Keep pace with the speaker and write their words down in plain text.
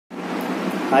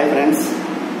Hi friends,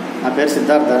 నా పేరు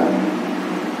సిద్ధార్థ.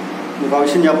 మీకు ఒక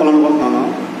విషయం చెప్పాలనుకుంటున్నాను.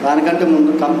 దానికంటే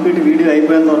ముందు కంప్లీట్ వీడియో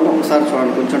అయిపోయేంత వరకు ఒకసారి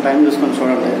చూడండి, కొంచెం టైం చూసుకొని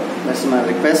చూడండి. That's my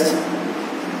request.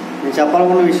 నేను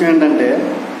చెప్పాలనుకున్న విషయం ఏంటంటే,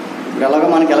 ఇప్పుడు ఎలాగో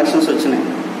మనకి ఎలక్షన్స్ వచ్చినాయి.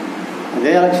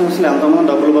 అదే ఎలక్షన్స్లో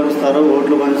ఎంతోమంది డబ్బులు పంచుతారు,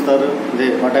 ఓట్లు పంచుతారు. ఇదే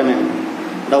వాటమే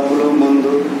డబ్బులు,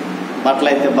 ముందు బట్టలు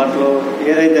అయితే బట్టలు,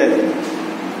 ఏదైతే అది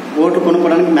ఓట్లు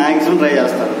కొనుక్కోవడానికి మ్యాక్సిమం ట్రై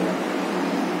చేస్తారు.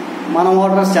 మన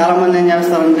ఓటర్స్ చాలామంది ఏం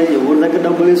చేస్తారంటే, ఎవరి దగ్గర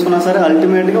డబ్బులు తీసుకున్నా సరే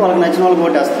అల్టిమేట్గా వాళ్ళకి నచ్చిన వాళ్ళకి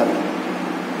ఓటేస్తారు.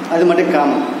 అది మటుకు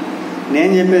కామన్.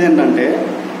 నేను చెప్పేది ఏంటంటే,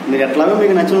 మీరు ఎట్లాగో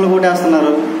మీకు నచ్చిన వాళ్ళకి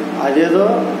ఓటేస్తున్నారు, అదేదో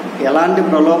ఎలాంటి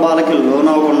ప్రలోభాలకి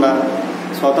లోనవ్వకుండా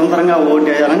స్వతంత్రంగా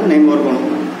ఓటేయాలని నేను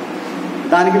కోరుకుంటున్నాను.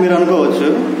 దానికి మీరు అనుకోవచ్చు,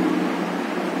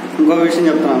 ఇంకొక విషయం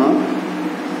చెప్తున్నాను,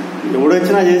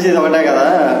 ఎవడొచ్చినా చేసేది ఒకటే కదా,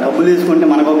 డబ్బులు తీసుకుంటే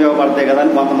మనకు ఉపయోగపడతాయి కదా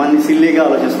అని కొంతమంది సిల్లీగా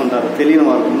ఆలోచిస్తుంటారు, తెలియని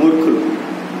వాళ్ళు, మూర్ఖులు.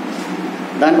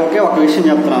 దానికి ఒకే ఒక విషయం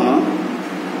చెప్తున్నాను.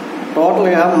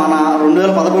 టోటల్గా మన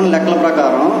 2011 లెక్కల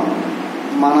ప్రకారం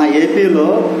మన ఏపీలో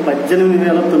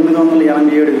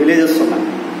 18,987 విలేజెస్ ఉన్నాయి.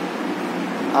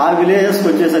 ఆ విలేజెస్కి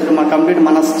వచ్చేసరికి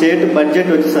మన స్టేట్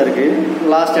బడ్జెట్ వచ్చేసరికి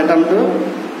లాస్ట్ అటెంప్ట్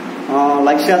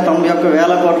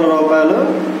 191,000 కోట్ల రూపాయలు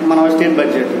మన స్టేట్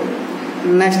బడ్జెట్.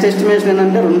 నెక్స్ట్ ఎస్టిమేషన్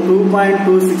ఏంటంటే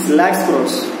 2.26 lakhs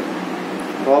crores.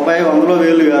 రూపాయి 100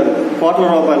 వేలు కాదు, కోట్ల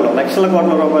రూపాయల్లో, లక్షల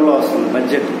కోట్ల రూపాయల్లో వస్తుంది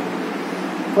బడ్జెట్.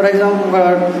 ఫర్ ఎగ్జాంపుల్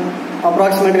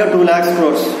అప్రాక్సిమేట్గా 2 lakhs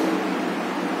crores.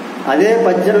 అదే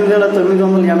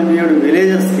 18,987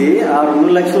 విలేజెస్కి ఆ 2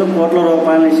 లక్షల కోట్ల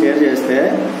రూపాయలని షేర్ చేస్తే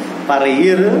పర్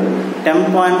ఇయర్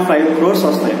 10.5 crores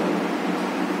వస్తాయి.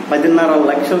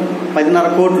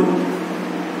 10.5 కోట్లు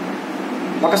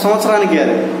ఒక సంవత్సరానికి.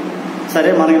 అది సరే,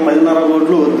 మనకి 10.5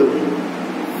 కోట్లు వద్దు,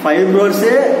 5 crores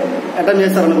attempt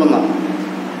చేశారనుకుందాం.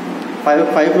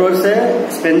 5 crores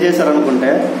spend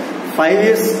చేశారనుకుంటే 5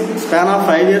 years span of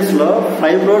 5 yearsలో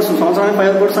 5 crores, సంవత్సరానికి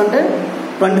 5 crores అంటే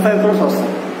 25 crores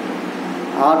వస్తాయి.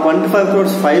 ఆ 25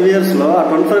 crores 5 yearsలో, ఆ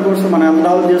 25 crores మనం ఎంత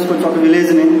డెవలప్ చేసుకోవచ్చు ఒక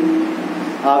విలేజ్ని.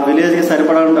 ఆ విలేజ్కి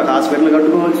సరిపడా ఉంటే హాస్పిటల్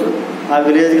కట్టుకోవచ్చు, ఆ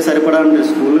విలేజ్కి సరిపడా ఉంటే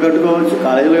స్కూల్ కట్టుకోవచ్చు,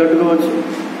 కాలేజీలు కట్టుకోవచ్చు.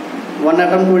 1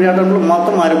 attempt 2 attemptలు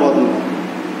మొత్తం మారిపోతుంది.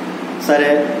 సరే,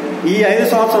 ఈ 5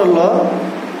 సంవత్సరాల్లో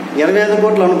 25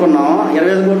 కోట్లు అనుకున్నాం,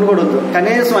 25 కోట్లు కూడా వద్దు,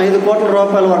 కనీసం 5 కోట్ల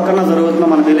రూపాయల వర్క్ అన్నా జరుగుతుందా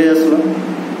మన విలేజెస్లో?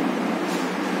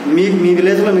 మీ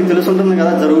విలేజ్లో మీకు తెలిసి ఉంటుంది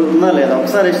కదా, జరుగుతుందా లేదా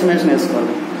ఒకసారి ఎస్టిమేషన్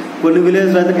వేసుకోండి. కొన్ని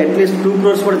విలేజ్లో అయితే అట్లీస్ట్ 2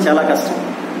 crores కూడా చాలా కష్టం.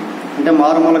 అంటే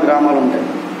మారుమూల గ్రామాలు ఉంటాయి,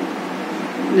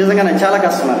 నిజంగానే చాలా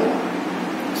కష్టం అది.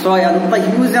 సో అంత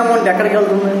హ్యూజ్ అమౌంట్ ఎక్కడికి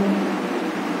వెళ్తుంది?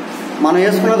 మనం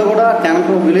వేసుకున్నది కూడా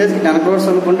విలేజ్కి 10 crores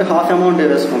అనుకుంటే హాఫ్ అమౌంట్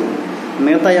వేసుకున్నాం.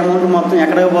 మిగతా అమౌంట్ మొత్తం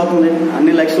ఎక్కడికి పోతుంది?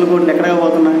 అన్ని లక్షల కోట్లు ఎక్కడికి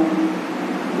పోతున్నాయి?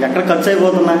 ఎక్కడ ఖర్చు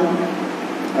అయిపోతున్నాయి?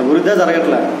 అభివృద్ధి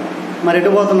జరగట్లే. మరి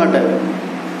ఎటు పోతున్నట్టే?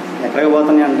 ఎక్కడికి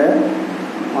పోతున్నాయి అంటే,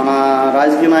 మన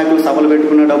రాజకీయ నాయకులు సభలు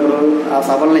పెట్టుకునేటప్పుడు, ఆ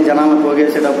సభల్ని జనాలను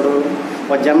పోగేసేటప్పుడు,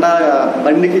 ఒక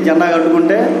బండికి జెండా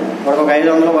కట్టుకుంటే వాడికి ఒక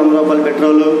 500-100 రూపాయలు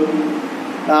పెట్రోలు,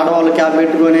 ఆడవాళ్ళు క్యాప్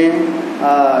పెట్టుకొని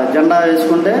జెండా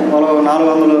వేసుకుంటే వాళ్ళకి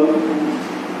 400.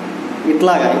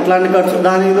 ఇట్లాంటి ఖర్చు.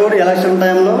 దానికి తోడు ఎలక్షన్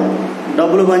టైంలో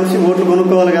డబ్బులు పంచి ఓట్లు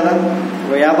కొనుక్కోవాలి కదా,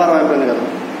 వ్యాపారం అయిపోయింది కదా,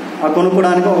 ఆ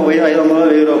కొనుక్కోవడానికి ఒక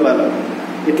 500-1000 రూపాయలు.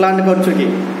 ఇట్లాంటి ఖర్చుకి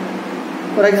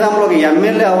ఫర్ ఎగ్జాంపుల్ ఒక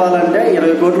ఎమ్మెల్యే అవ్వాలంటే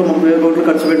 20 కోట్లు 30 కోట్లు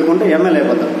ఖర్చు పెట్టుకుంటే ఎమ్మెల్యే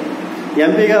అయిపోతారు.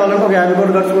 ఎంపీ కావాలంటే ఒక 50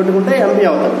 కోట్లు ఖర్చు పెట్టుకుంటే ఎంపీ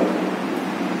అవుతారు.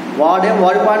 వాడి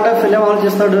పాయింట్ ఆఫ్ వ్యూ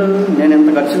ఆలోచిస్తాడు, నేను ఎంత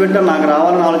ఖర్చు పెట్టాను నాకు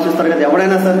రావాలని ఆలోచిస్తారు కదా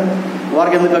ఎవడైనా సరే.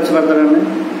 వారికి ఎందుకు ఖర్చు పెడతాడండి?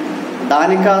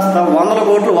 దానికి కాస్త 100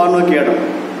 కోట్లు వాడు నొక్కేయడం,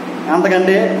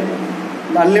 అంతకంటే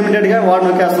అన్లిమిటెడ్గా వాడు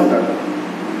నొక్కేస్తుంటాడు.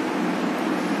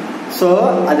 సో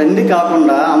అదన్నీ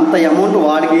కాకుండా అంత అమౌంట్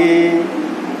వాడికి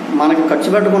మనకి ఖర్చు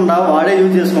పెట్టకుండా వాడే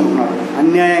యూజ్ చేసుకుంటున్నాడు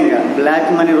అన్యాయంగా, బ్లాక్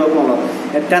మనీ రూపంలో.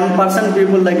 10%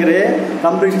 పీపుల్ దగ్గరే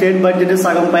కంప్లీట్ స్టేట్ బడ్జెట్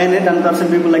సగం పైనే 10%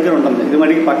 పీపుల్ దగ్గర ఉంటుంది. ఇది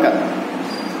మడికి పక్క.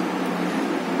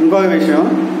 ఇంకొక విషయం,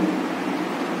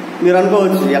 మీరు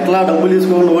అనుకోవచ్చు, ఎట్లా డబ్బులు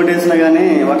తీసుకోకుండా ఓటేసినా కానీ,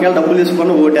 ఒకవేళ డబ్బులు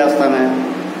తీసుకోకుండా ఓటేస్తానే,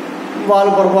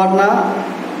 వాళ్ళు పొరపాటున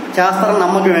చేస్తారని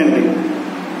నమ్మకం ఏంటి?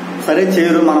 సరే,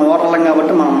 చేయరు, మనం ఓటర్లం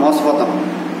కాబట్టి మనం మోసపోతాం.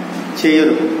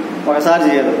 చేయరు, ఒకసారి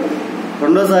చేయరు,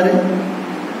 రెండోసారి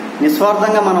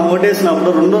నిస్వార్థంగా మనం ఓటేసినప్పుడు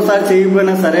రెండోసారి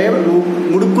చేయకపోయినా సరే,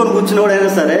 ముడుక్కొని కూర్చున్నవాడైనా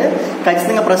సరే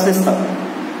ఖచ్చితంగా ప్రశ్నిస్తావు,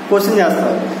 క్వశ్చన్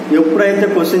చేస్తావు. ఎప్పుడైతే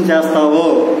క్వశ్చన్ చేస్తావో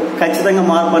ఖచ్చితంగా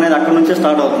మార్పు అనేది అక్కడి నుంచే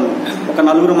స్టార్ట్ అవుతుంది. ఒక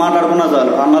 4 మాట్లాడుకున్నా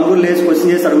చాలు, ఆ 4 లేచి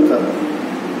క్వశ్చన్ చేసి అడుగుతారు.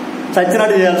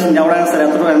 చచ్చినట్టు చేయాల్సింది ఎవడైనా సరే,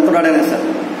 ఎంతవాడైనా సరే.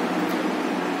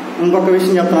 ఇంకొక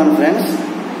విషయం చెప్తున్నాను ఫ్రెండ్స్,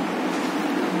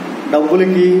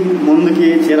 డబ్బులకి, ముందుకి,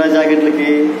 చీర జాకెట్లకి,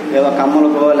 ఏదో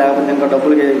కమ్మలకో లేకపోతే ఇంకా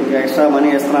డబ్బులకి ఎక్స్ట్రా మనీ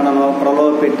ఇస్తున్నానో ప్రలోభ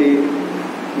పెట్టి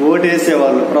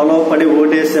ప్రలోభపడి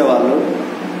ఓటేసేవాళ్ళు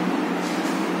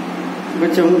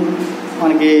కొంచెం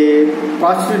మనకి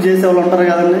ప్రాస్టిట్యూట్ చేసేవాళ్ళు ఉంటారు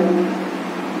కదండి,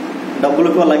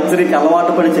 డబ్బులకు లగ్జరీకి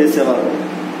అలవాటు పడి చేసేవారు.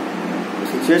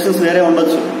 సిచ్యువేషన్స్ వేరే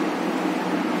ఉండొచ్చు.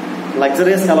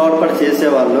 లగ్జరీస్కి అలవాటు పడి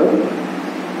చేసేవాళ్ళు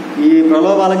ఈ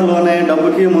ప్రలోభాలకు లోనే,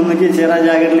 డబ్బుకి ముందుకి చీరా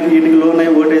జాకెట్లకి వీటికి లోనే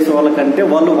ఓటేసే వాళ్ళకంటే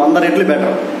వాళ్ళు 100 రెట్లు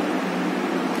బెటర్.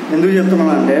 ఎందుకు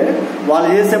చెప్తున్నానంటే వాళ్ళు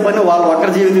చేసే పని వాళ్ళ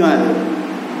ఒక్కరి జీవితం,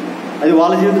 అది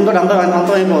వాళ్ళ జీవితంతో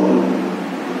అంతమైపోతుంది.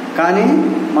 కానీ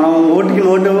మనం ఓటుకి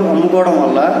ఓటు అమ్ముకోవడం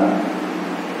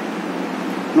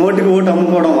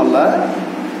వల్ల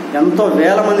ఎంతో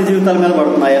వేల మంది జీవితాల మీద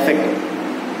పడుతుంది ఆ ఎఫెక్ట్.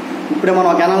 ఇప్పుడే మనం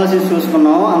ఒక అనాలిసిస్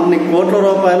చూసుకున్నాం, అన్ని కోట్ల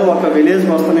రూపాయలు ఒక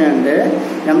విలేజ్కి వస్తున్నాయంటే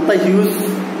ఎంత హ్యూజ్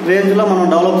రేంజ్లో మనం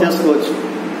డెవలప్ చేసుకోవచ్చు.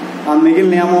 ఆ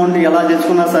మిగిలిన అమౌంట్ ఎలా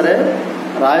తెచ్చుకున్నా సరే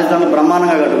రాజధానులు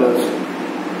బ్రహ్మాండంగా కట్టుకోవచ్చు.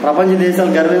 ప్రపంచ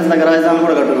దేశాలు గర్వించదగ్గ రాజధానులు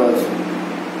కూడా కట్టుకోవచ్చు.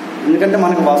 ఎందుకంటే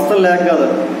మనకు వస్తువులు లేక కాదు,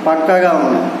 పక్కాగా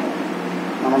ఉన్నాయి.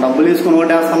 మనం డబ్బులు తీసుకుని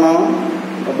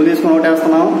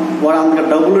ఓటేస్తున్నాం, వాడు అంత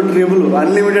డబ్బులు ట్రిబుల్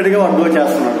అన్లిమిటెడ్గా వాడు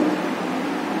దోచేస్తున్నాడు.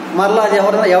 మరలా అది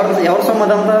ఎవరి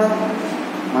సొమ్మది అంతా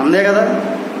మనదే కదా.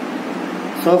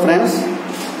 సో ఫ్రెండ్స్,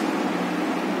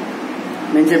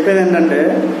 నేను చెప్పేది ఏంటంటే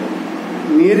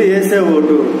మీరు వేసే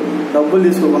ఓటు డబ్బులు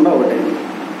తీసుకోకుండా ఓటేయండి.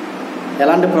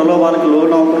 ఎలాంటి ప్రలోభాలకు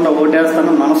లోన్ అవ్వకుండా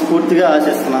ఓటేస్తానని మనస్ఫూర్తిగా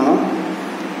ఆశిస్తున్నాను.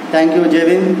 Thank you. జై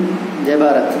భీమ్, జై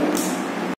భారత్.